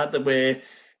games like that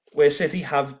where City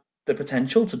have the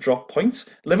potential to drop points.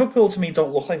 Liverpool, to me,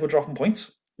 don't look like we're dropping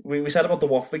points. We said about the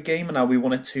Watford game, and now we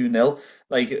won it 2-0.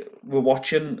 Like, we're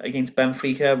watching against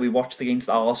Benfica, we watched against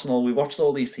Arsenal, we watched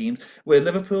all these teams where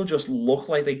Liverpool just look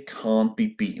like they can't be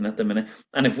beaten at the minute.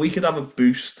 And if we could have a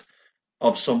boost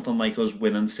of something like us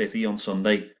winning City on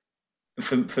Sunday,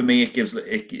 for me,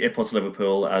 it puts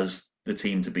Liverpool as the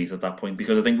team to beat at that point,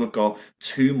 because I think we've got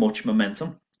too much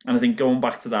momentum. And I think going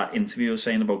back to that interview I was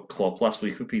saying about Klopp last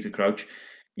week with Peter Crouch,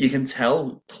 you can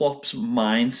tell Klopp's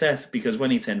mindset, because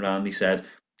when he turned around he said,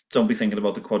 don't be thinking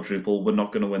about the quadruple, we're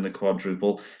not going to win the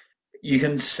quadruple. You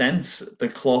can sense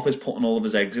that Klopp is putting all of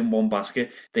his eggs in one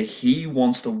basket, that he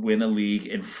wants to win a league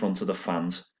in front of the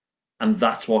fans. And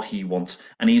that's what he wants.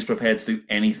 And he's prepared to do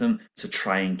anything to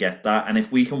try and get that. And if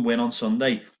we can win on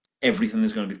Sunday, everything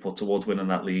is going to be put towards winning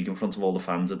that league in front of all the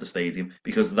fans at the stadium,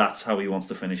 because that's how he wants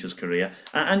to finish his career.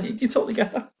 And you totally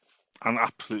get that. And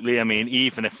absolutely, I mean,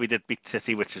 even if we did beat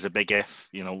City, which is a big if,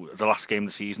 you know, the last game of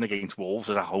the season against Wolves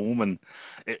is at home, and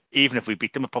even if we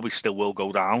beat them, it probably still will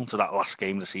go down to that last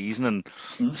game of the season, and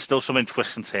there's still some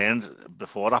twists and turns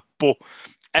before that. But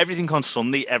everything on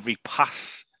Sunday, every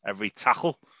pass, every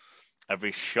tackle,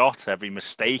 every shot, every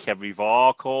mistake, every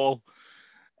VAR call,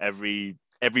 every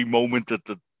moment that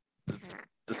the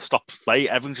stops play,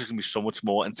 everything's just going to be so much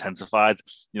more intensified.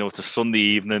 You know, it's a Sunday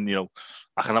evening, you know,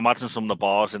 I can imagine some of the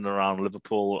bars in and around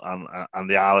Liverpool and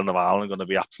the island of Ireland are going to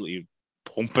be absolutely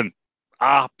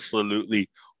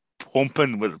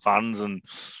pumping with fans. And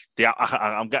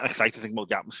I'm getting excited thinking about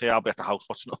the atmosphere. I'll be at the house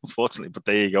watching it, unfortunately, but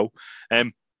there you go.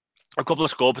 A couple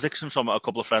of score predictions from a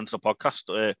couple of friends on the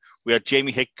podcast. We had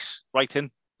Jamie Hicks write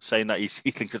in saying that he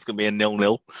thinks it's going to be a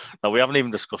 0-0. Now, we haven't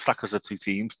even discussed that because of two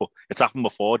teams, but it's happened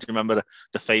before. Do you remember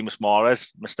the famous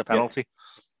Mahrez missed a penalty?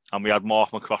 Yeah. And we had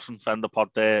Mark McCrossan, friend of the pod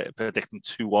there, predicting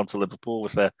 2-1 to Liverpool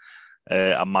with a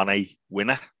Mane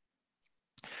winner.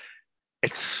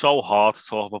 It's so hard to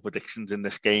talk about predictions in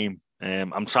this game.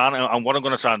 And what I'm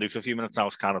going to try and do for a few minutes now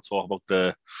is kind of talk about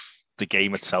the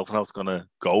game itself and how it's going to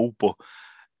go, but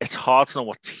it's hard to know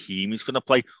what team he's going to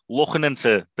play. Looking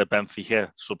into the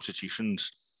Benfica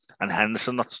substitutions and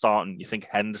Henderson not starting, you think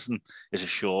Henderson is a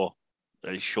sure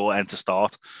end to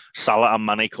start. Salah and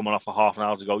Mane coming off a half an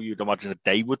hour ago, you'd imagine that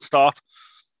they would start.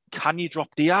 Can you drop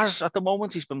Diaz at the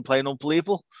moment? He's been playing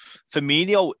unbelievable.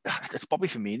 Firmino, it's probably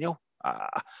Firmino.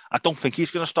 I don't think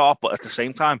he's going to start, but at the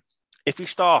same time, if he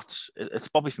starts, it's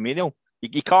probably Firmino.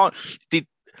 You can't.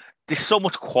 There's so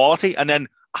much quality, and then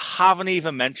I haven't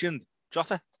even mentioned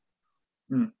Jota.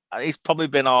 He's probably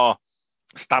been our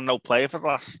standout player for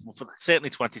certainly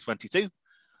 2022.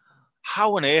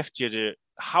 How on earth do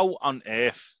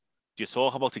you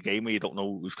talk about a game where you don't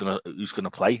know who's gonna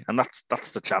play? And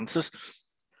that's the chances.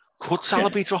 Could Salah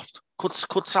be dropped?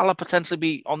 Could Salah potentially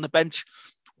be on the bench?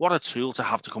 What a tool to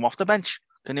have to come off the bench.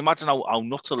 Can you imagine how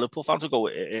nuts the Liverpool fans would go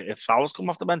if Salah's come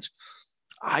off the bench?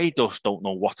 I just don't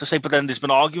know what to say. But then there's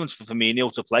been arguments for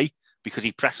Firmino to play because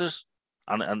he presses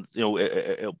and you know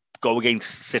it'll go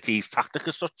against City's tactic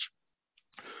as such.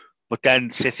 But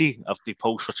then City, if they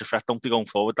pose such a threat, don't they going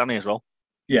forward, Danny, as well?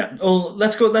 Yeah. Well,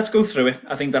 let's go through it.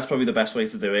 I think that's probably the best way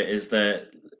to do it. Is that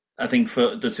I think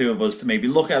for the two of us to maybe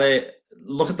look at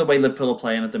the way Liverpool are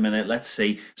playing at the minute. Let's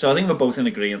see. So I think we're both in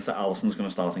agreement that Alisson's going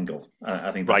to start in goal.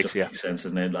 I think that makes sense,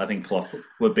 isn't it? I think Klopp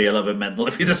would be a little bit mental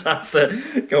if he decides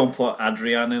to go and put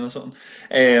Adrian in or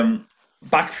something.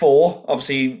 Back four,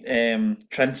 obviously,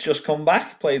 Trent's just come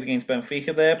back, played against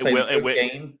Benfica there, played a good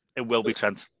game. It will be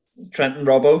Trent. Trent and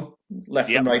Robbo, left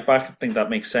and right back. I think that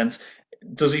makes sense.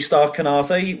 Does he start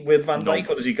Canate with Van Dijk,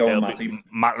 or does he go on Matip?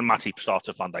 Matip starts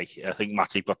with Van Dijk. I think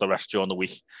Matip got the rest during the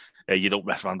week. You don't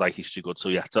rest Van Dijk; he's too good. So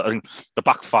yeah, I think the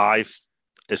back five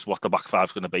is what the back five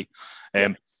is going to be.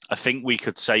 I think we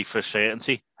could say for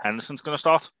certainty Henderson's going to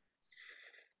start.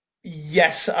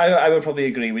 Yes, I would probably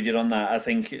agree with you on that. I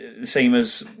think same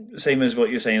as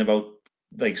what you're saying about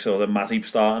like sort of Matip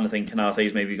starting. I think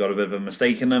Kanate's maybe got a bit of a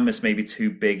mistake in him. It's maybe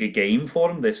too big a game for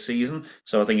him this season.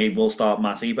 So I think he will start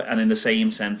Matip. And in the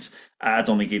same sense, I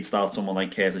don't think he'd start someone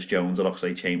like Curtis Jones or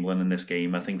Oxlade-Chamberlain in this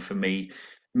game. I think for me,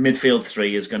 midfield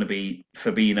three is going to be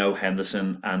Fabinho,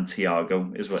 Henderson, and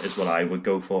Thiago is what I would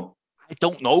go for. I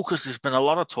don't know, because there's been a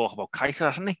lot of talk about Keita,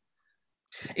 hasn't he?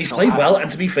 He's played well, and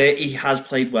to be fair, he has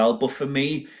played well. But for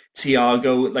me,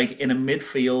 Thiago, like in a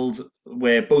midfield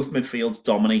where both midfields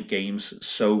dominate games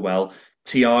so well,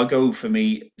 Thiago, for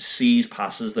me, sees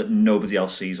passes that nobody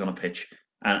else sees on a pitch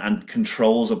and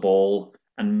controls a ball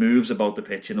and moves about the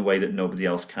pitch in a way that nobody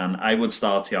else can. I would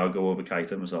start Thiago over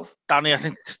Keita myself. Danny, I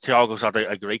think Thiago's had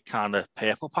a great kind of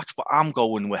purple patch, but I'm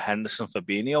going with Henderson,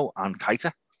 Fabinho, and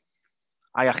Keita.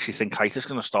 I actually think Keita's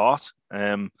going to start.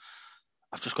 I've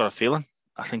just got a feeling.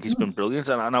 I think he's been brilliant,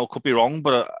 and I know it could be wrong,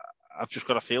 but I've just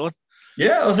got a feeling.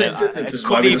 Yeah, I think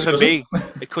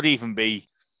it could even be.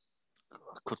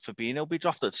 Could Fabinho be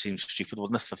dropped? It seems stupid,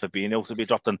 wouldn't it, for Fabinho to be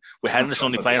dropped? And with Henderson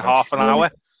only playing half an hour,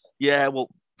 yeah. Well,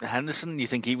 Henderson, you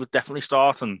think he would definitely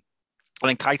start, and I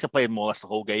think Keita played more or less the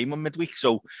whole game on midweek,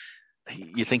 so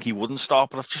you think he wouldn't start.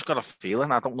 But I've just got a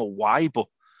feeling. I don't know why, but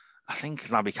I think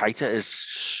Naby Keita is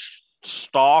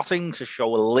starting to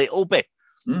show a little bit.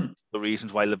 The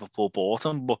reasons why Liverpool bought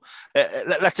him, but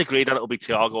let's agree that it'll be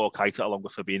Thiago or Keita along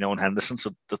with Fabinho and Henderson.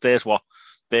 So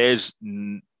there's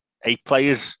 8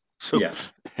 players. So yeah.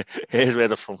 Here's where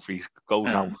the front three goes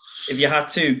now. If you had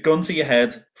to gun to your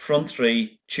head, front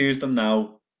three, choose them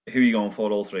now. Who are you going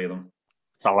for? All 3 of them.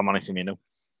 Salah, Mane, Firmino.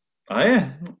 Oh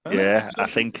yeah, yeah. I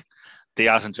think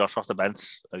Diaz and Josh off the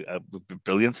bench would be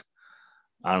brilliant,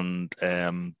 and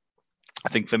I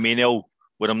think Firmino,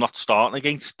 with him not starting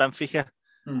against Benfica.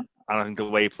 And I think the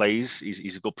way he plays,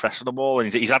 he's a good presser of the ball,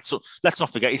 and he's had let's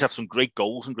not forget, he's had some great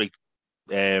goals and great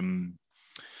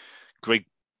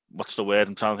what's the word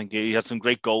I'm trying to think. He had some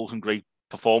great goals and great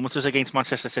performances against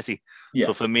Manchester City. Yeah.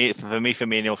 So for me,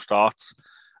 Firmino starts,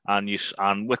 and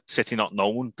with City not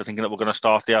known, they're thinking that we're going to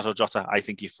start Diaz or Jota. I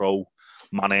think you throw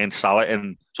Mane and Salah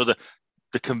in. So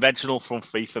the conventional front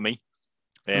three for me,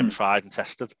 tried and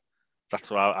tested.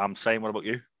 That's what I'm saying. What about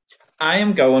you? I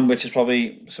am going, which is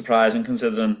probably surprising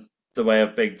considering the way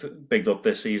I've bigged up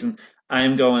this season. I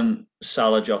am going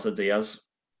Salah, Jota, Diaz.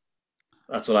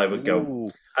 That's what I would go.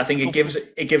 Ooh. I think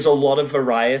it gives a lot of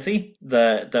variety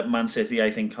that Man City, I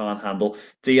think, can't handle.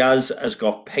 Diaz has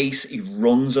got pace. He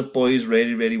runs at boys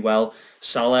really, really well.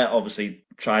 Salah, obviously,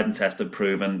 tried and tested,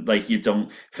 proven. Like,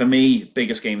 for me,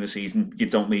 biggest game of the season, you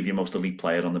don't leave your most elite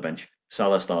player on the bench.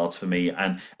 Salah starts for me.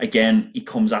 And again, he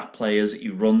comes at players, he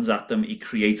runs at them, he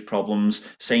creates problems,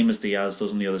 same as Diaz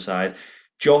does on the other side.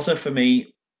 Jota, for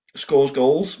me, scores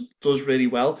goals, does really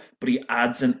well, but he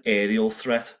adds an aerial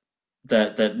threat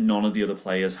that none of the other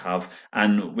players have.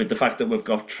 And with the fact that we've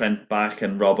got Trent back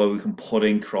and Robbo who can put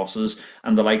in crosses,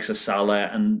 and the likes of Salah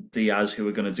and Diaz who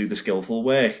are going to do the skillful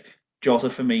work, Jota,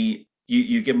 for me,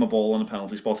 you give him a ball on a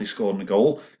penalty spot, he's scoring a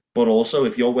goal. But also,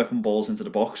 if you're whipping balls into the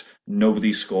box,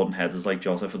 nobody's scored in headers like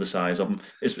Jota for the size of him.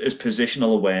 His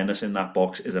positional awareness in that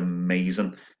box is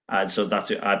amazing. So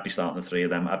that's it. I'd be starting the 3 of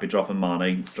them. I'd be dropping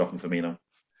Mane, dropping Firmino.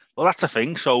 Well, that's the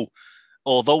thing. So,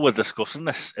 although we're discussing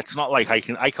this, it's not like I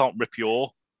can't rip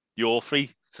your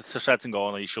 3 to shreds and go,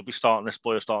 oh, you should be starting this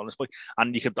boy or starting this boy.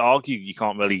 And you could argue you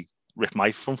can't really rip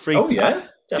my front 3. Oh yeah,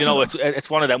 definitely. You know, it's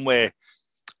one of them where,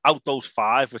 out those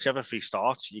 5, whichever 3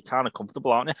 starts, you're kind of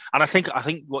comfortable, aren't you? And I think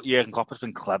what Jurgen Klopp has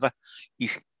been clever.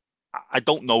 I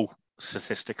don't know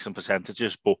statistics and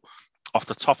percentages, but off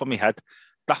the top of my head,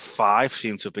 that 5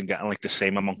 seems to have been getting like the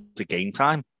same amount of game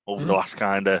time over the last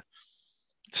kind of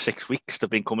 6 weeks. They've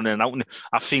been coming in and out. And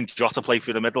I've seen Jota play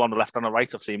through the middle on the left and the right.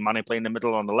 I've seen Mane play in the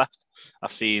middle on the left.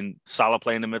 I've seen Salah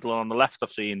play in the middle on the left. I've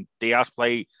seen Diaz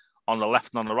play on the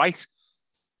left and on the right.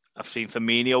 I've seen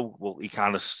Firmino, well, he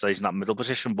kind of stays in that middle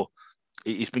position, but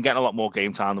he's been getting a lot more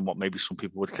game time than what maybe some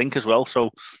people would think as well. So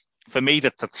for me,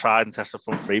 to try and test the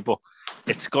front 3, but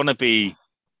it's going to be,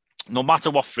 no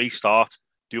matter what 3 start,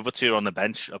 the other 2 on the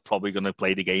bench are probably going to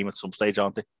play the game at some stage,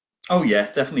 aren't they? Oh yeah,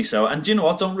 definitely so. And do you know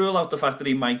what? Don't rule out the fact that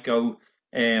he might go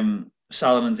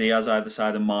Salah and Diaz either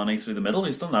side and Mane through the middle.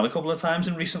 He's done that a couple of times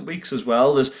in recent weeks as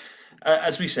well. There's,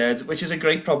 as we said, which is a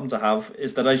great problem to have,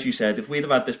 is that, as you said, if we'd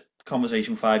have had this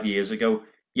conversation 5 years ago,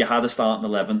 you had a starting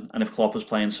 11, and if Klopp was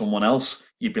playing someone else,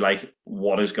 you'd be like,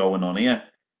 what is going on here?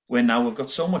 Where now we've got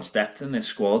so much depth in this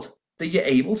squad that you're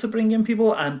able to bring in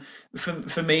people. And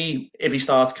for me, if he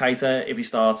starts Keita, if he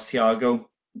starts Thiago,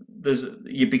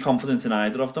 you'd be confident in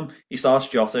either of them. He starts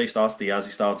Jota, he starts Diaz,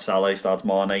 he starts Salah, he starts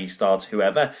Mane, he starts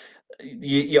whoever.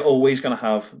 You're always going to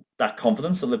have that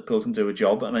confidence that Liverpool can do a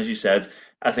job. And as you said,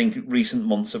 I think recent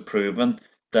months have proven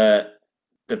that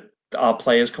our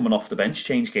players coming off the bench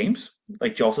change games.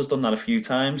 Like Jota's done that a few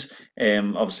times.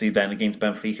 Obviously, then against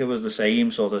Benfica was the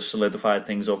same, sort of solidified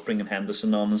things up, bringing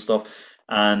Henderson on and stuff.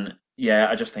 And yeah,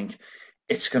 I just think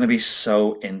it's going to be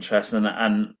so interesting.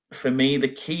 And for me, the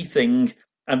key thing,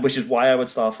 and which is why I would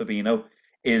start Fabinho,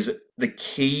 is the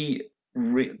key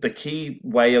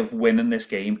way of winning this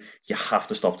game. You have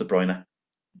to stop De Bruyne.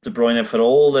 De Bruyne, for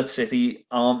all that City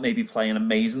aren't maybe playing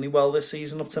amazingly well this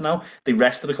season up to now, they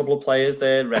rested a couple of players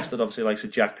there, rested obviously like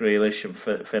Jack Grealish and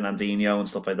Fernandinho and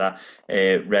stuff like that,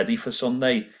 ready for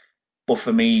Sunday. But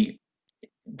for me,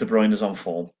 De Bruyne is on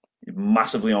form,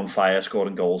 massively on fire,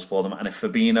 scoring goals for them. And if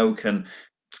Fabinho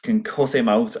can cut him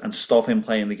out and stop him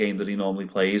playing the game that he normally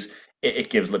plays, it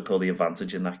gives Liverpool the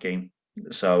advantage in that game.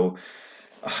 So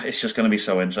it's just going to be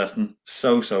so interesting,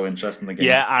 so interesting again.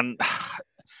 Yeah, and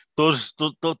does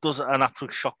an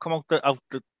absolute shock come out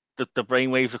the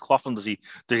brainwaves of Klopp? And does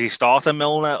he start a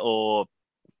Milner, or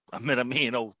I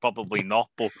mean, probably not.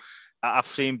 But I've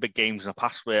seen big games in the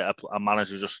past where a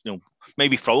manager just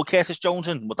maybe throw a Curtis Jones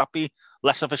in. Would that be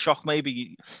less of a shock?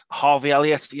 Maybe Harvey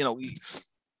Elliott.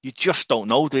 You just don't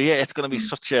know, do you? It's going to be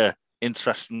such a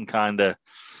interesting kind of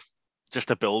just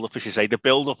a build up, as you say. The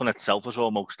build up in itself is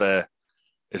almost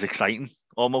is exciting,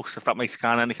 almost, if that makes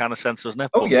any kind of sense, doesn't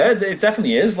it? Oh, yeah, it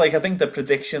definitely is. Like, I think the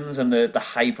predictions and the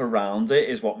hype around it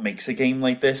is what makes a game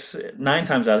like this. 9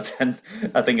 times out of 10,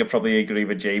 I think I probably agree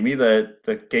with Jamie that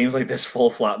the games like this fall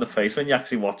flat in the face when you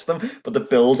actually watch them. But the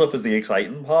build-up is the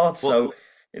exciting part, so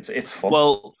it's fun.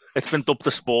 Well, it's been dubbed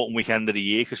the sporting weekend of the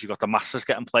year because you've got the Masters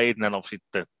getting played and then obviously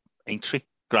the Aintree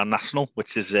Grand National,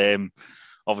 which is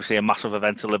obviously a massive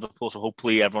event to Liverpool. So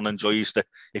hopefully everyone enjoys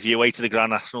if you're away to the Grand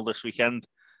National this weekend,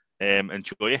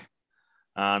 enjoy it,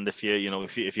 and if you're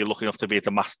lucky enough to be at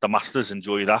the Masters,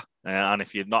 enjoy that. And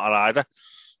if you're not at either,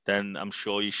 then I'm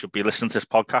sure you should be listening to this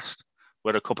podcast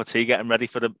with a cup of tea, getting ready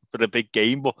for the big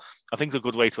game. But I think the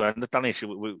good way to end it, Danny,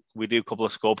 should we do a couple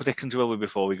of score predictions, will we,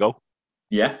 before we go?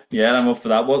 Yeah, I'm up for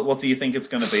that. What do you think it's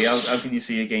going to be? How can you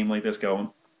see a game like this going?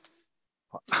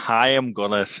 I am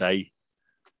gonna say,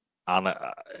 and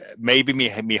maybe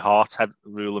me heart's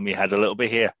ruling me head a little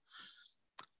bit here.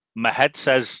 My head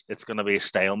says it's going to be a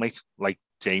stalemate, like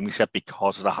Jamie said,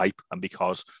 because of the hype and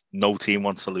because no team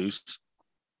wants to lose.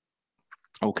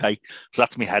 Okay, so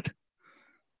that's my head.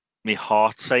 My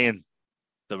heart saying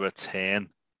the return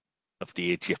of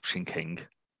the Egyptian King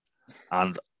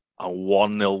and a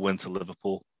 1-0 win to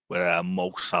Liverpool with a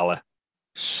Mo Salah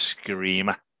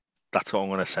screamer. That's what I'm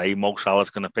going to say. Mo Salah's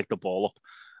going to pick the ball up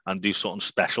and do something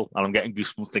special. And I'm getting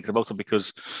goosebumps thinking about it,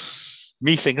 because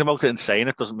me thinking about it and saying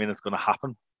it doesn't mean it's going to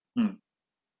happen.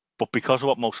 But because of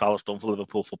what Mo Salah's done for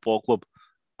Liverpool Football Club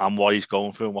and what he's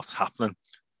going through and what's happening,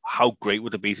 how great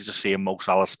would it be to just see a Mo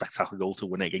Salah spectacular goal to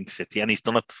win it against City? And he's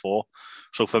done it before.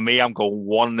 So for me, I'm going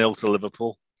 1-0 to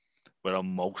Liverpool with a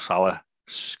Mo Salah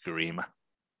screamer.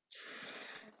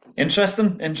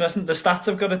 Interesting. The stats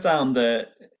have got it down there.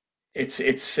 It's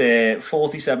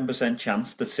 47%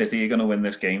 chance that City are going to win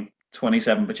this game,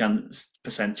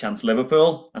 27% chance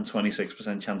Liverpool, and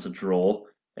 26% chance of draw.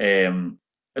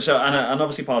 So and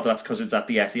obviously part of that's because it's at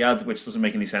the Etihad, which doesn't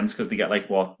make any sense because they get like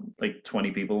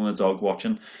 20 people and a dog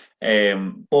watching.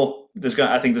 But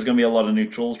I think there's going to be a lot of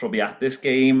neutrals probably at this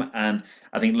game, and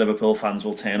I think Liverpool fans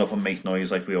will turn up and make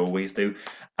noise like we always do.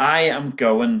 I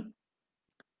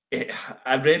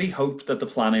really hope that the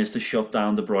plan is to shut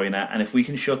down De Bruyne, and if we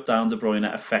can shut down De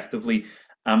Bruyne effectively,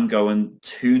 I'm going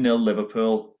 2-0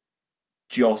 Liverpool,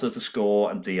 Jota to score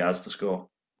and Diaz to score.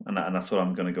 And that's what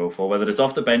I'm going to go for. Whether it's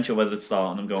off the bench or whether it's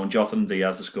starting, I'm going Jota and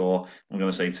Diaz to score. I'm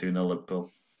going to say 2-0 Liverpool.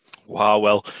 Wow,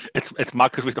 well, it's mad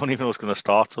because we don't even know what's going to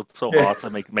start. So it's so hard to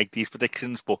make these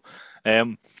predictions. But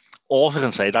all I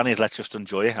can say, Danny, is let's just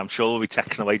enjoy it. I'm sure we'll be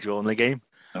texting away during the game.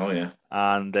 Oh, yeah.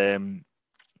 And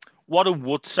what I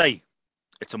would say,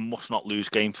 it's a must-not-lose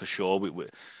game for sure.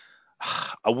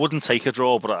 I wouldn't take a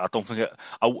draw, but I don't think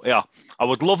I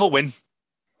would love a win.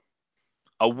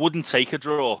 I wouldn't take a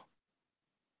draw,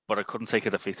 but I couldn't take a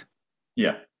defeat.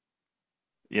 Yeah.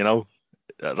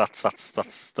 That's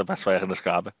the best way I can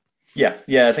describe it. Yeah.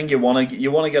 I think you want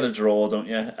to get a draw, don't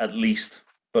you? At least,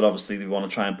 but obviously we want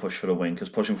to try and push for a win, because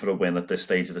pushing for a win at this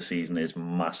stage of the season is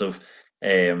massive.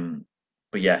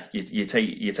 But yeah, you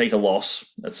take a loss.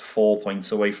 That's 4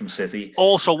 points away from City.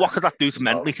 Also, what could that do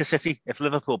mentally to City? If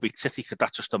Liverpool beat City, could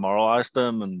that just demoralise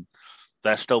them? And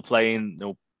they're still playing.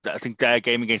 I think their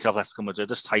game against Atletico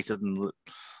Madrid is tighter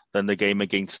than the game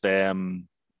against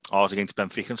ours against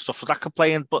Benfica and stuff. So that could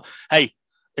play in. But hey,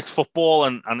 it's football,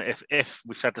 and if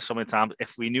we've said this so many times,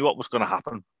 if we knew what was going to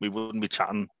happen, we wouldn't be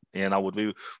chatting. Would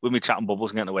we? Wouldn't be chatting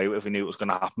bubbles and getting away with it if we knew it was going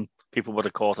to happen? People would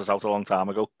have caught us out a long time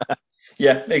ago.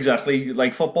 Yeah, exactly.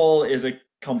 Like, football is a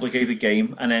complicated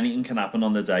game, and anything can happen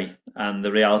on the day. And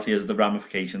the reality is the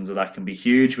ramifications of that can be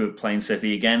huge. We're playing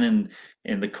City again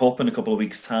in the Cup in a couple of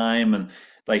weeks' time, and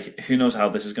like, who knows how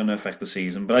this is going to affect the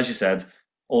season. But as you said,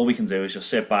 all we can do is just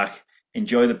sit back,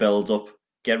 enjoy the build-up,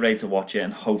 get ready to watch it,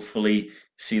 and hopefully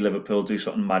see Liverpool do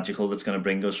something magical that's going to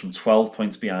bring us from 12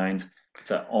 points behind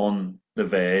to on the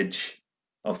verge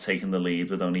of taking the lead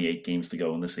with only 8 games to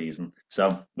go in the season.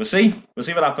 So we'll see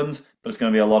what happens, but it's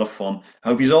going to be a lot of fun. I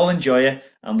hope you all enjoy it.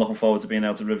 I'm looking forward to being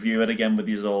able to review it again with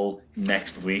you all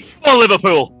next week. Oh,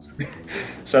 Liverpool!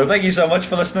 So thank you so much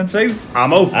for listening to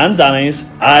Amo and Danny's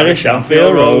Irish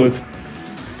Anfield Road.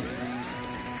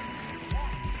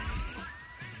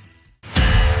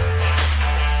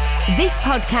 This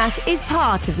podcast is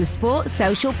part of the Sports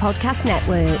Social Podcast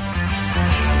Network.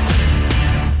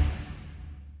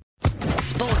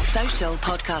 Sports Social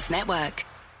Podcast Network.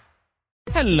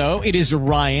 Hello, it is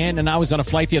Ryan, and I was on a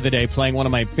flight the other day playing one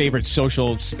of my favorite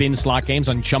social spin slot games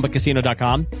on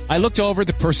ChumbaCasino.com. I looked over at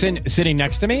the person sitting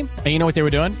next to me, and you know what they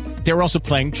were doing? They were also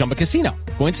playing Chumba Casino.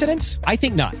 Coincidence? I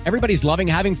think not. Everybody's loving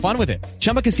having fun with it.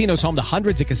 Chumba Casino is home to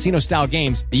hundreds of casino-style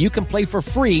games that you can play for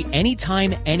free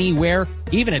anytime, anywhere,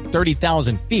 even at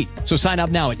 30,000 feet. So sign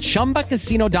up now at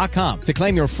ChumbaCasino.com to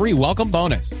claim your free welcome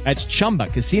bonus. That's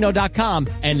ChumbaCasino.com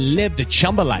and live the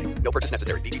Chumba life. No purchase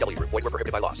necessary. VGW. Void where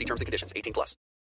prohibited by law. See terms and conditions. 18+.